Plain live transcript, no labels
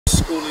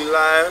Skooly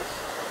live.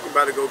 He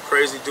about to go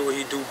crazy, do what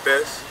he do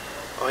best.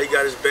 He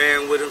got his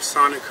band with him,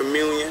 Sonic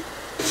Communion.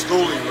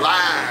 Skooly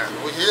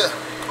live, we here.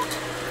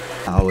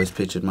 I always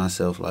pictured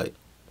myself like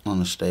on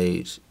the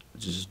stage,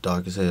 just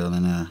dark as hell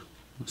in there,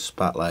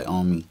 spotlight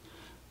on me,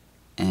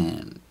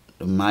 and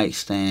the mic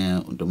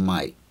stand with the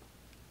mic.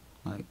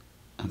 Like,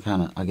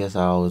 I guess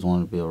I always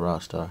wanted to be a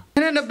rock star.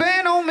 And then the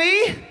band on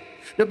me,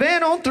 the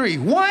band on 3.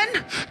 1,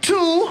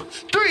 2,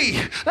 3,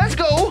 let's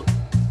go.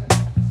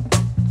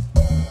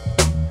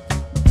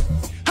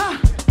 Huh.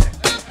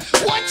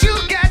 What you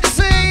got to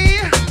say?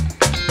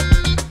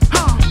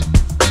 Huh.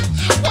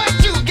 What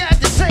you got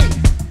to say?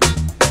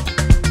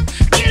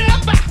 Get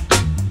up,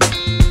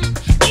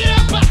 get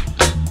up,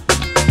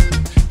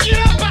 get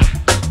up.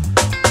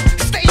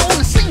 Stay on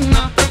the scene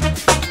now.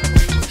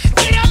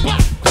 Get up,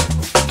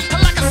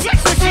 like a sex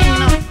machine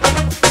now.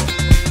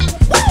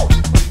 Woo!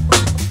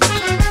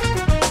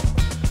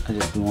 I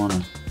just want to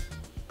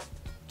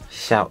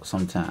shout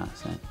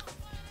sometimes and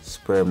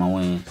spread my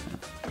wings.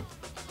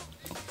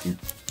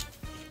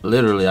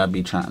 Literally, I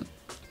be trying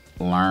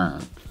to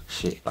learn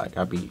shit. Like,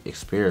 I be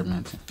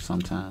experimenting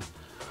sometimes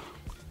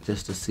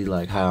just to see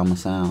like how I'ma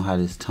sound, how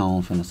this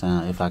tone finna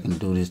sound. If I can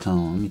do this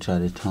tone, let me try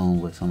this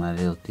tone what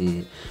somebody else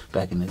did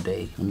back in the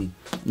day. Let me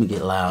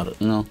get louder,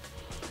 you know?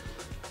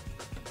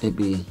 It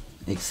be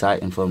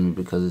exciting for me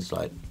because it's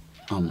like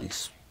I'm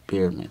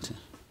experimenting.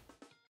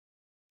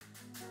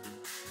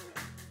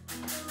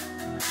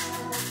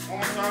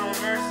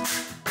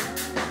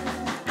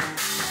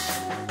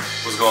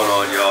 What's going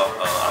on, y'all?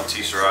 I'm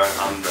T-Shirai.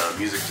 I'm the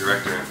music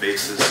director and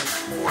bassist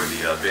for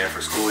the band for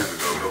Skooly. We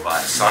go by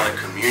Sonic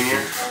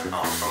Communion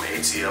from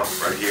ATL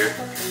right here.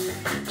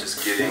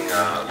 Just getting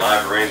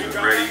live arrangements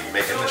ready,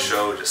 making the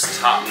show just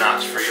top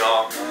notch for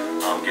y'all.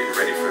 Getting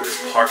ready for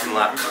this parking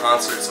lot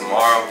concert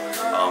tomorrow.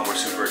 We're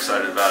super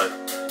excited about it.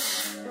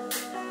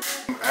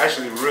 I'm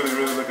actually really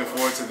looking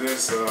forward to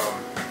this.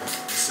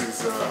 This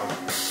is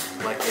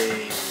like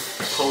a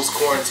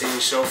post-quarantine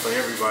show for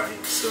everybody,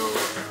 so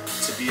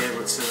to be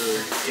able to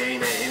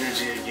gain that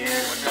energy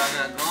again,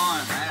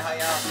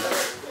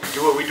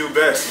 do what we do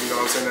best, you know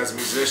what I'm saying, as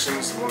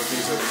musicians, one of the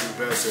things that we do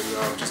best,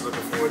 and just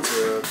looking forward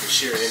to the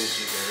sheer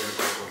energy that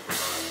everybody will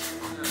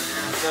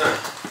provide.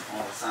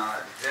 Oh, sound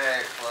like the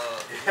jazz club.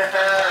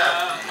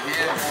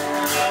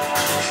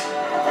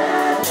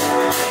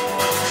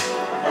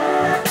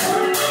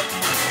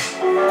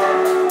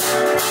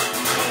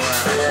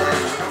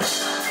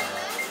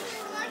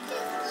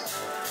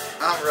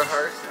 I'm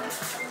rehearsing.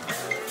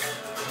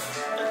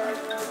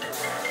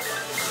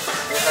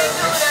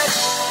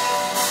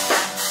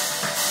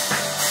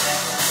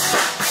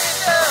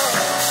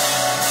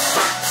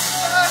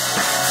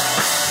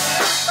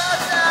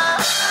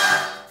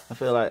 I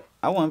feel like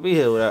I wouldn't be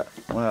here without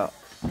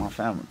my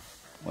family,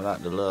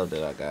 without the love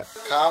that I got.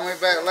 Call me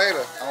back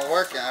later. I'm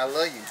working. I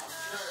love you.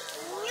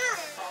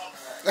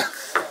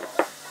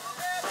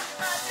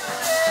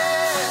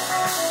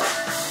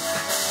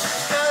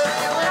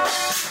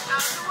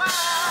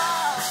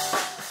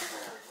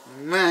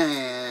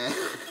 Man,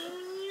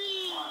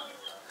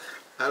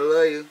 I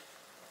love you.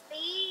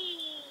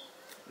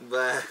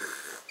 Bye.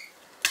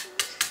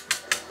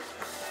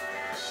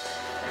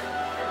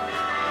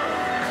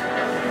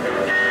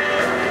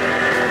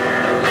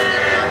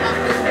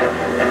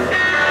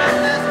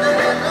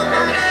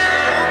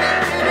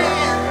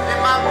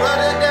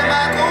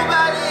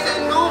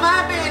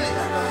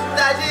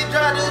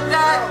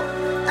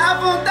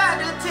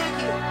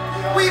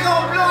 We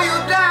gon' blow you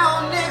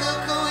down,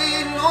 nigga, cause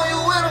we know you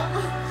with him.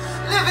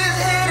 Lift his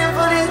head in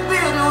for this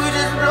business, we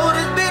just blow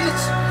this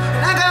business.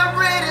 And I got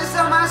bread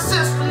inside my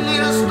system, need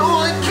a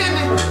stolen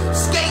kidney,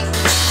 skate.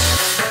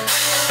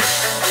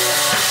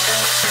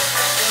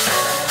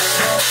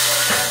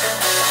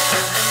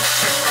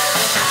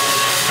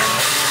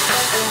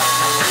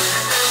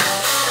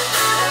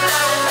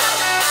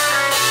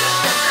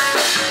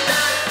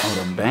 Oh,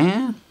 the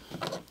band?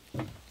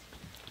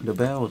 The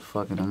band was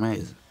fucking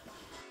amazing.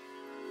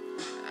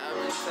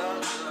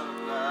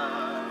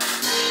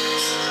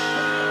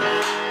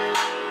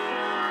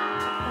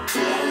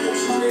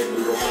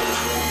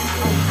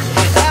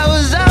 I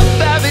was up,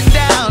 I've been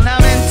down,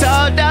 I've been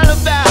talked all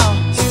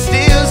about.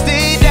 Still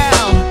stay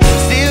down,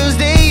 still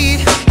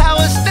stayed. I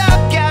was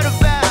stuck out of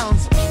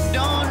bounds.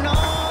 Don't know.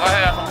 I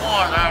had some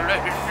water, I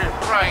let this shit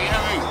spray, you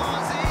hear me?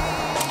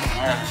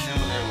 I had to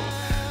shoot it.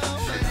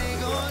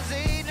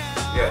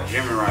 You got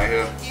Jimmy right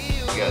here.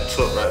 You got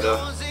Took right there.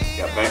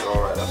 You got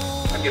Bankroll right there.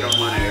 I get them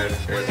money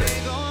every day.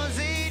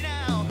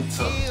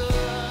 Took.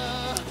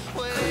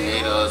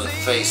 Creator of the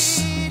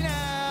face.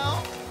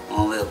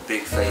 Only a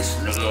big face,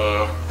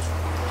 nigga.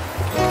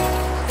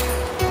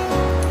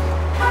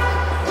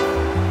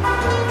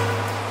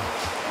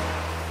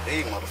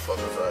 These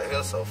motherfuckers right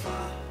here so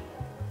fine.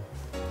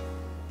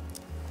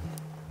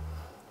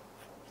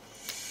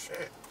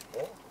 Shit,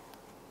 boy.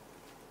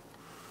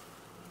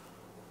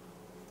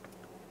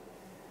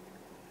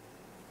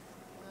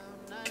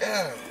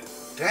 God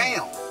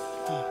damn.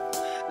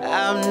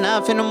 I'm I'm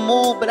not finna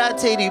move, but I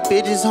take these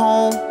bitches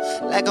home.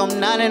 Like I'm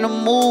not in the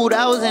mood,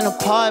 I was in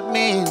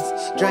apartments.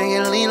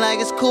 Drinking lean like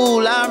it's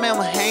cool, I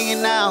remember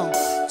hanging out.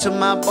 Till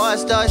my boy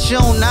start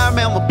shooting, I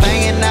remember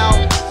banging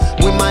out.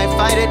 We might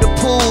fight at the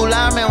pool,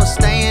 I remember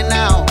staying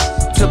out.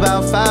 Till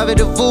about 5 at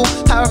the VOO,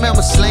 I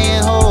remember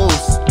slaying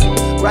hoes.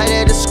 Right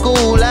at the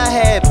school, I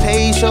had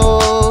paid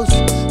shows.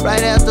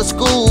 Right after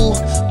school,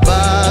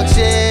 box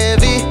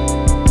Chevy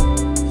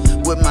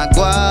with my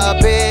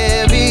guap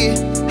heavy.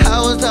 I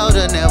was told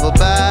to never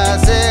buy,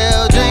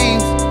 sell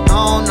dreams.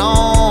 Oh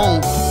no,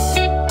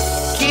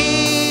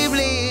 keep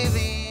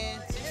living.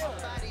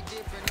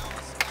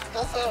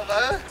 What's up,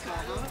 man?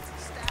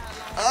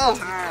 Oh,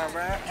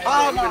 man.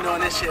 I've been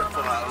doing this shit for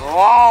a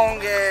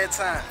long ass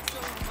time.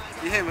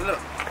 You hear me? Look.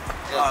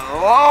 A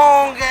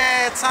long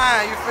ass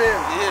time, you feel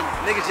me?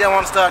 Yeah. Niggas just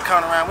want to start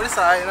coming around, but it's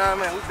alright, you know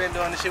what I mean? We've been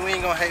doing this shit, we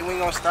ain't gonna hate, we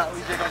ain't gonna stop, we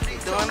just gonna keep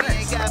doing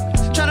this.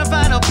 Tryna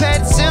find a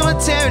pet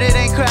cemetery that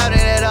ain't crowded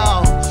at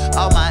all.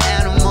 All my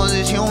animals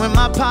is human,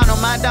 my partner,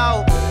 my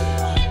dog.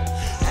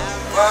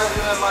 Why are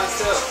you and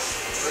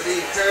myself with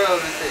these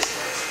curls and shit?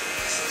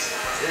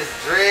 It's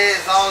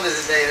dreads only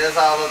today, that's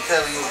all I'm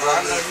telling you, bro.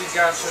 I know you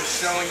got your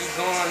show and you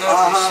going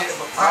up and shit,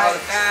 but all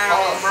the time,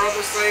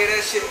 brother say that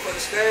shit for the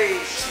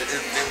stage.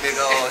 This big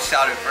old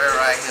shouted bird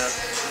right here.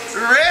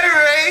 Ready,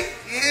 Ray?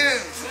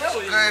 Yeah.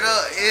 Straight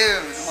up,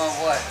 yeah. My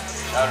boy.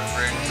 Shouted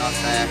bird, you know what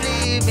I'm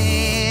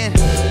saying?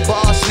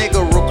 Boss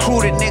nigga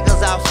recruited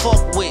niggas I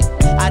fuck with.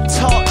 I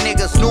taught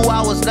niggas, knew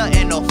I was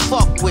nothing to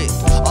fuck with.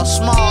 A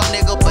small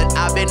nigga, but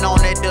I been on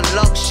that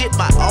deluxe shit.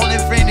 My only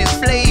friend is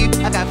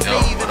Flav. I got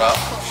Flav. Yo, what up?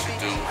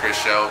 Dude, Chris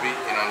Shelby,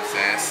 you know what I'm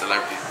saying?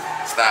 Celebrity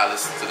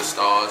stylist to the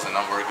stars, and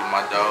I'm working with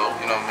my dog,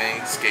 you know what I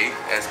mean? Skate,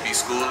 SB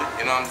Skooly,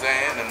 you know what I'm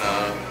saying? And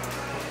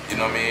you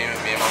know what I mean?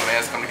 Me and my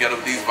man's come together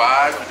with these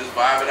vibes, we just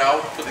vibe it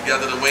out, put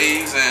together the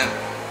waves, and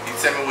he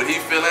tell me what he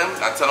feeling,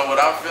 I tell him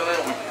what I'm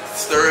feeling, we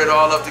stir it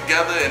all up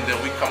together, and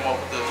then we come up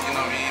with the, you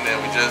know what I mean?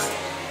 And we just,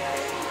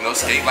 you know,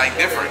 skate like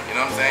different, you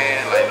know what I'm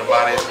saying? Like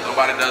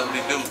nobody does what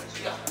he do.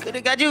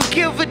 Could've got you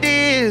killed for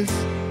this.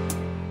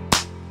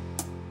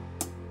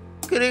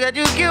 Could've got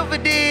you killed for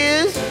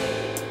this.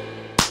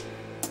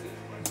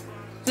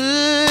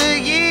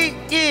 Yeah.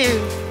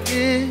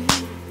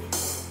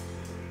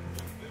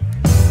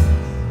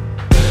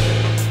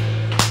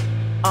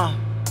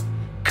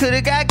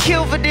 Could've got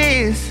killed for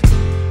this.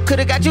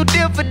 Could've got you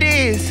dipped for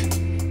this.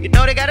 You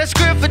know they got a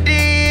script for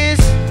this.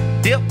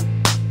 Dip,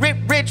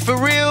 rich for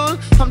real.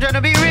 I'm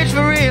tryna be rich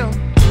for real.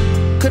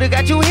 Could've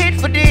got you hit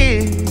for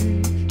this.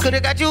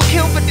 Could've got you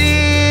killed for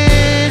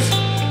this.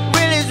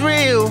 Real is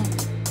real.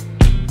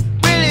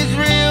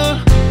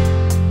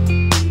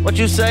 What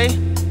you say?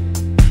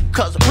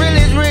 Cause real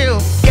is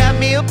real. Got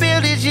me a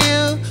bill this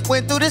year.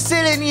 Went through the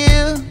ceiling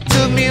year.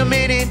 Took me a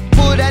minute.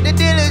 Pulled out the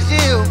dealer's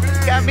deal.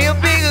 Got me a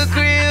bigger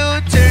grill.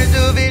 Turned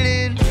to a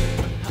villain.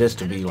 Just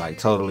to be like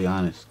totally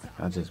honest,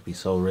 I just be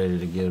so ready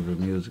to give the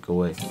music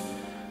away.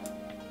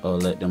 Or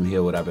let them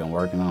hear what I've been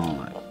working on.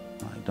 Like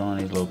doing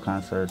these little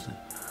concerts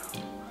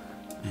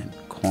and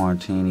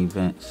quarantine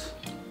events.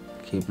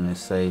 Keeping it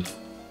safe.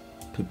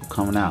 People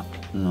coming out,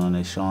 you know, and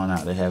they showing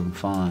out, they having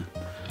fun.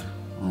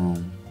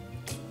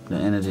 The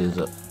energy is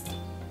up.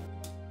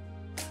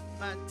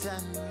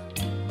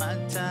 My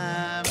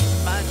time.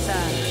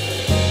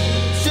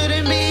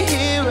 Shouldn't be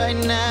here right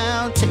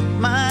now. Take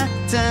my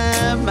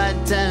time.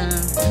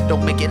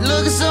 Don't make it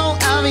look so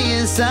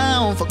obvious. I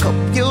don't fuck up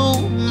your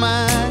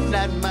mind,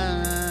 not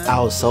mine. I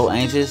was so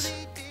anxious,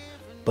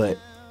 but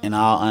in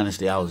all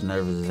honesty, I was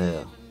nervous as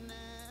hell.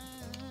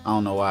 I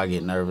don't know why I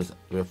get nervous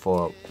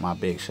before my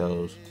big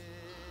shows.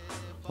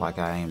 Like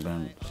I ain't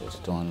been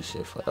just doing this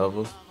shit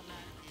forever.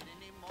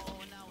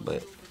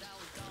 But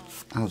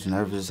I was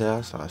nervous as hell.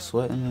 I started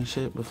sweating and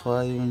shit before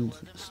I even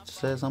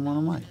said something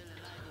on the mic.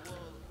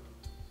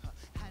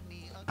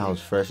 I was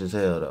fresh as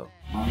hell though.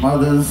 My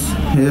mother's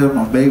here,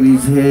 my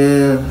baby's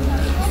here,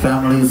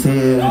 family's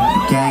here,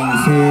 the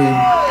gang's here.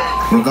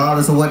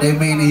 Regardless of what they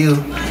mean to you,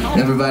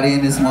 everybody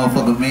in this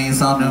motherfucker means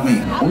something to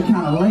me. We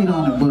kinda late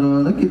on it, but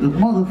look at the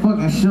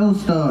motherfucking show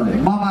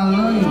started. Mama, I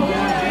love you.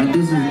 And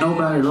this is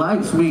Nobody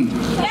Likes Me.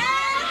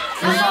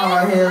 This song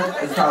right here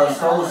is called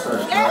Soul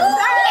Search, right?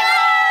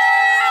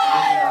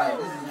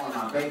 This is one of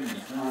my babies, you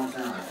know what I'm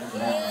saying?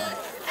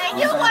 And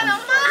you one of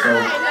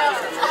mine.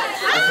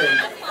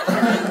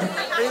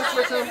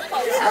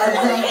 I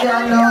think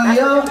I know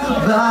your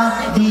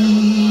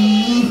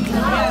body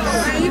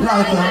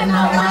like I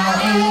know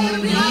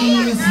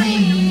my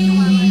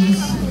ABCs.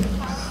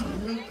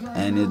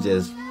 And it's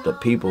just the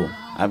people.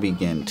 I be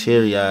getting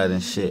teary-eyed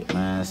and shit,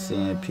 man.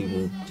 Seeing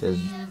people just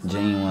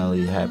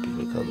genuinely happy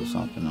because of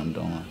something I'm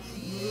doing.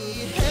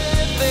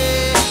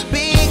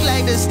 Big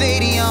like the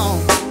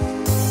stadium.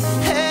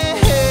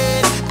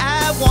 Hey,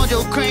 I want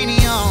your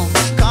cranium.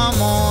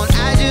 Come on,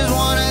 I just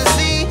wanna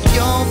see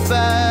your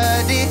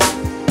body.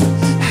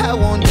 I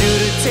want you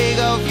to take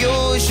off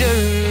your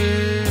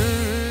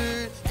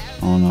shirt. I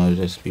don't know, it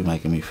just be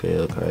making me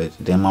feel crazy.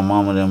 Then my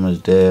mama them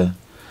was there.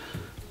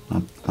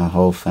 My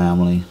whole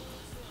family.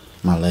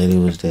 My lady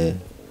was there.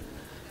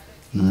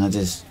 And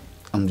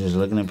I'm just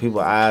looking at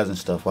people's eyes and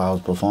stuff while I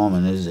was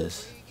performing.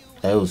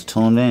 They was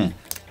tuned in.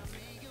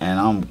 And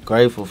I'm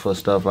grateful for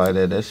stuff like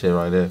that. That shit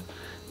right there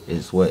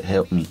is what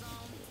helped me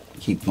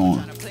keep going.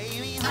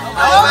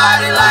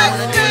 Nobody likes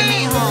to take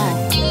me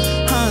home.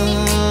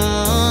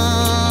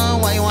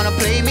 What you wanna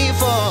play me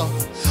for?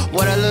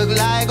 What I look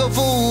like a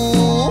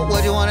fool?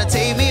 What you wanna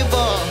take me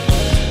for?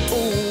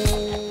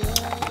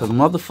 Cause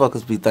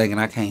motherfuckers be thinking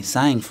I can't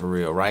sing for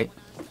real, right?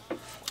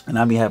 And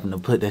I be having to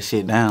put that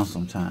shit down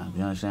sometimes.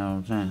 You understand what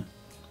I'm saying?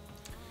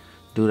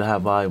 Due to high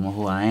volume of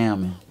who I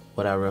am and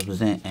what I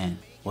represent and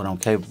what I'm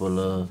capable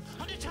of,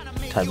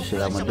 type of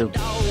shit I'm gonna do.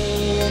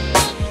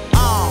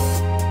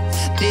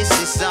 This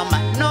is something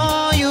I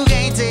know you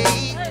can't take.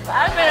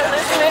 I've been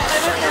listening to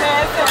this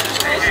man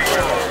since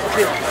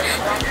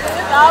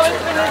it's always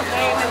been his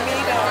name to me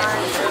though.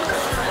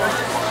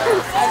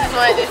 I just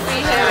wanted to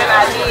see him and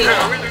I did.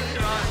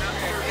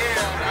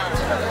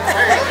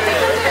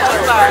 I'm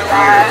sorry,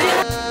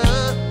 guys.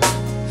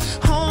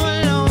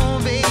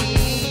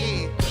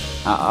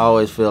 I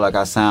always feel like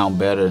I sound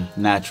better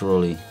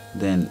naturally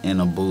than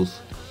in a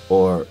booth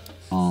or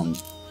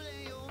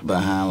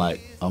behind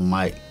like a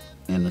mic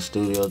in the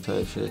studio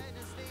type shit.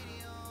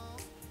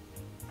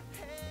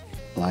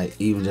 Like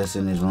even just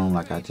in this room,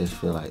 like I just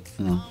feel like,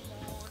 you know,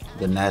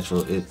 the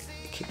natural, it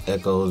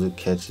echoes, it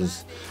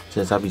catches.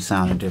 Just I be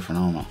sounding different.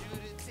 I don't know.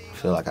 I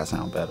feel like I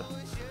sound better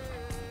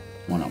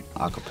when I'm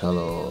a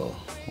cappella or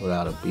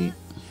without a beat.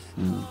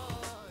 You know.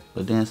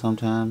 But then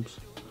sometimes,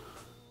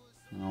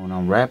 you know, when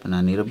I'm rapping,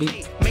 I need a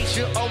beat. Make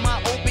sure all my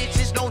old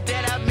bitches know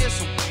that I miss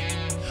them.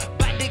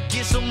 About to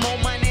get some more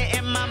money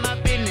and my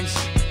business.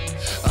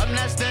 I'm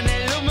not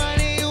standing little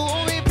money, you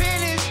owe me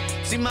pennies.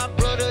 See my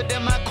brother,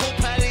 then my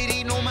co-pilot,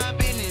 he know my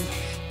business.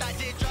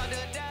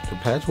 The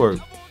patchwork,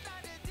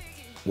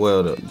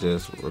 well, to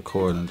just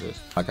recording, just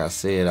like I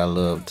said, I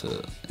love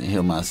to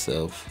hear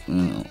myself, you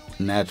know,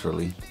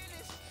 naturally.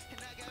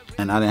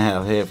 And I didn't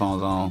have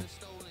headphones on,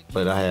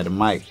 but I had a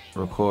mic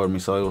record me,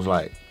 so it was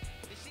like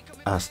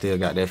I still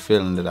got that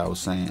feeling that I was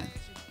saying,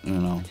 you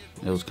know.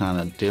 It was kind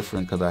of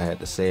different because I had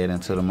to say it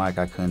into the mic.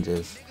 I couldn't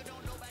just,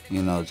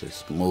 you know,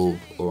 just move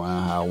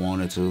around how I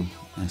wanted to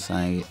and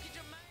sing it.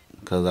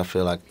 Because I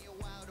feel like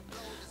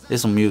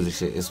it's some music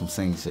shit, it's some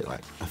singing shit.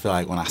 Like I feel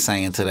like when I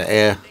sing into the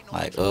air,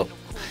 like up,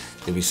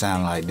 it be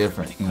sounding like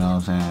different, you know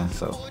what I'm saying?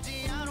 So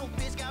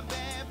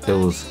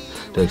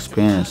the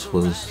experience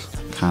was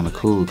kind of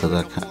cool because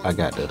I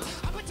got to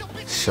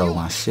show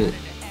my shit.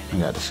 I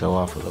got to show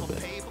off a little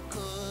bit.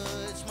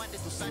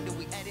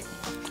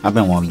 I've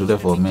been wanting to do that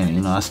for a minute,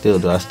 you know, I still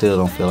do. I still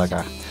don't feel like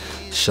I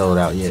showed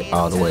out yet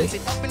all the way.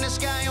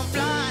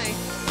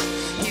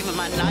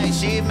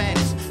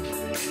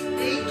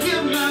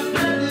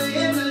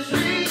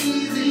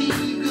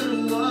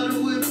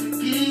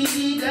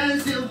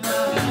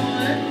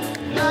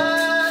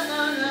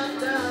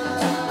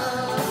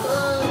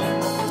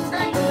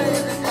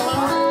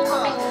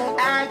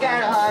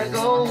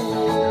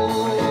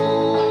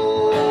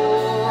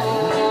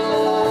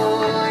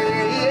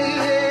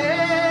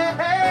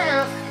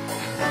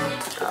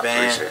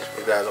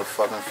 You guys are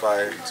fucking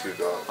fire. Too,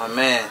 dog. My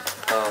man,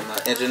 my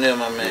engineer,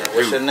 my man.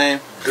 What's your name?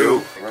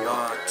 Dude.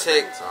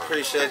 Tech,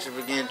 appreciate you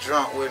for getting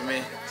drunk with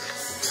me.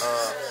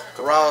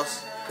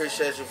 Ross,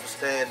 appreciate you for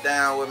staying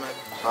down with me.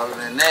 Other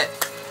than that,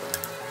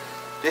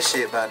 this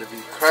shit about to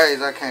be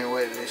crazy. I can't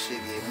wait till this shit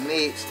get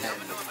mixed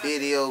and the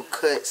video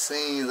cut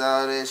scenes,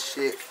 all that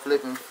shit,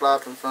 flipping,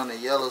 flopping from the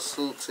yellow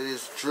suit to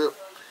this drip.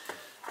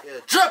 Yeah,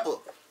 dripper!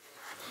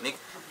 Nigga,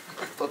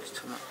 fuck you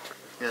too much.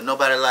 Yeah,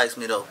 nobody likes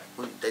me though.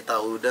 They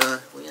thought we were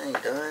done. We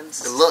ain't done.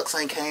 The looks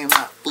ain't came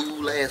out,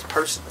 fool ass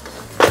person.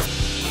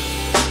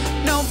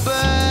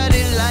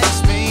 Nobody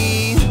likes me.